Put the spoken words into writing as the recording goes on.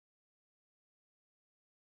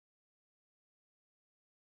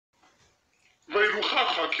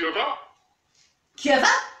eluxaxa Kotava?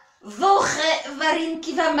 Kotava? Voche varin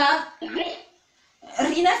kivama. Ulo?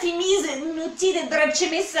 Rina fimiz nuti de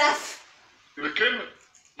drachemesaf. Leken?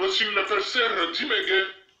 Vasin la facer dimege?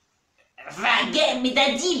 Vage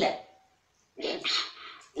medadil. Ups.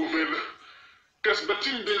 Ovel. Kas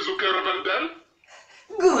batin de zo caravandal?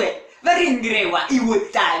 Gue, varin grewa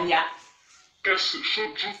iwotania. Kas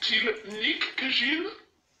shojutil nik kejin?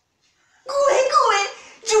 Gue,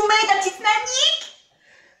 jumeda titnanik.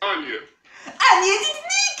 Anie. Anie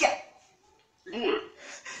titnik. Gue.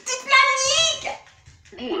 Titnanik.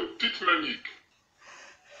 Gue. Titmanik.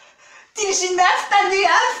 Tiljinaf tane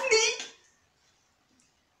afnik.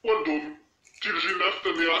 Wadom. Tiljinaf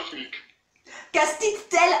taneafnik. Kastit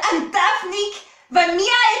tel antafnik. Va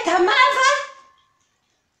mia et amava.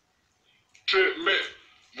 Che me.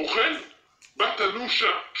 Vochen?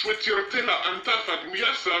 Batanusha shwetirtela antafat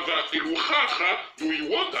miasava eluxaxa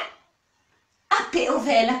duiwota. Ape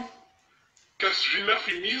ovel. Kas jina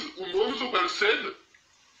fimiz umonzo balsed?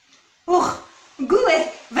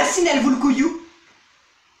 Gue, vasinel vulkuyu.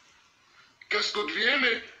 Kas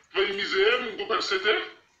godviele vaimizeem do balseter?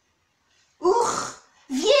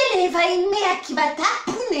 Viele va mea kivata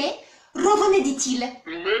pune, rovone dit-il.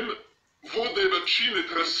 Lumen, vode bachin et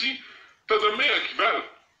rassi, tadame akival.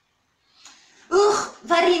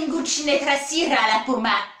 Varin gucine trasira la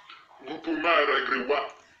poma. Gupomar agrewa.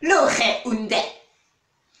 Loche unde.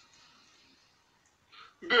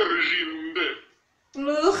 Derjinde.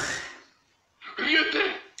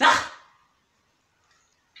 Riete.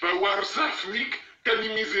 Vawar zafnik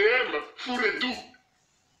kanimizeem furedu.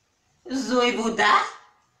 Zoevoda.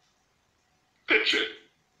 Teche.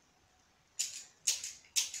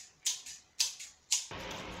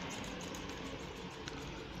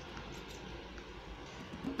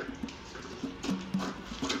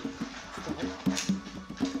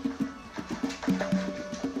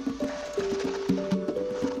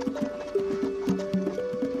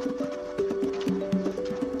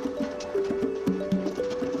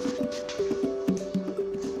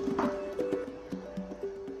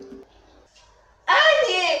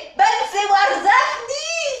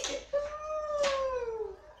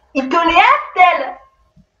 Itoleatel.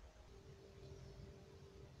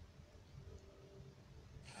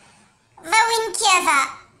 Vawin Kotava.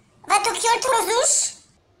 Va tokiol trozush?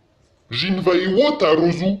 Jin vaiwota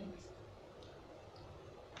rozu.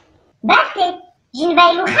 Bate. Jin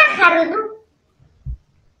va eluxaxa rozu.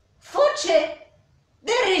 Foce.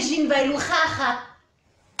 De regin va eluxaxa.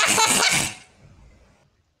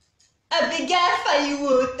 Abega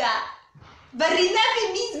faiwota. Varina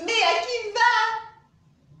femis mea kiva.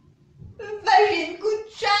 Vagin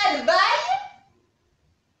kuchal vai.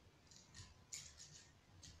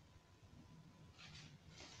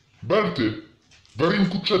 Balte. Varin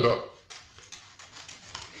kuchada.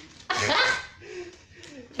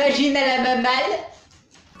 Vagin à la mamale.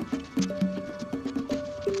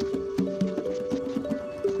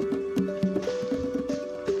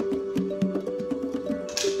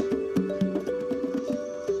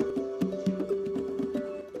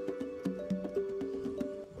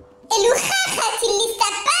 Eluxaxa tilista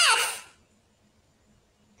paf.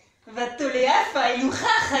 Va tolea fa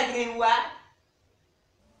eluxaxa grewa.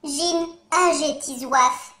 Jin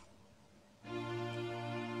ajetizwaf.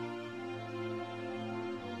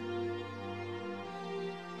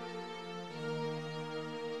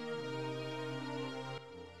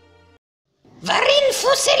 Varin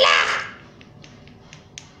fusela.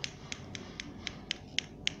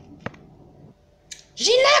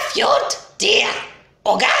 Jina fiot der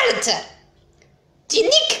ogalt.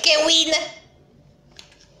 Tinik kewin.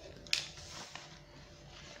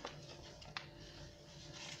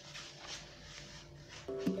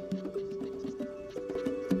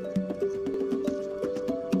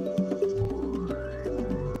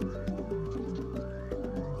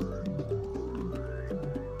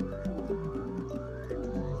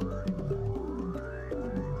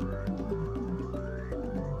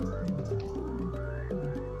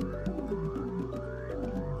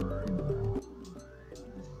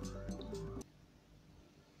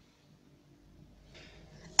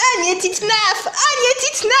 Anie titnaf, Anie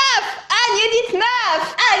titnaf, Anie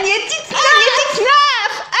titnaf, Anie titnaf.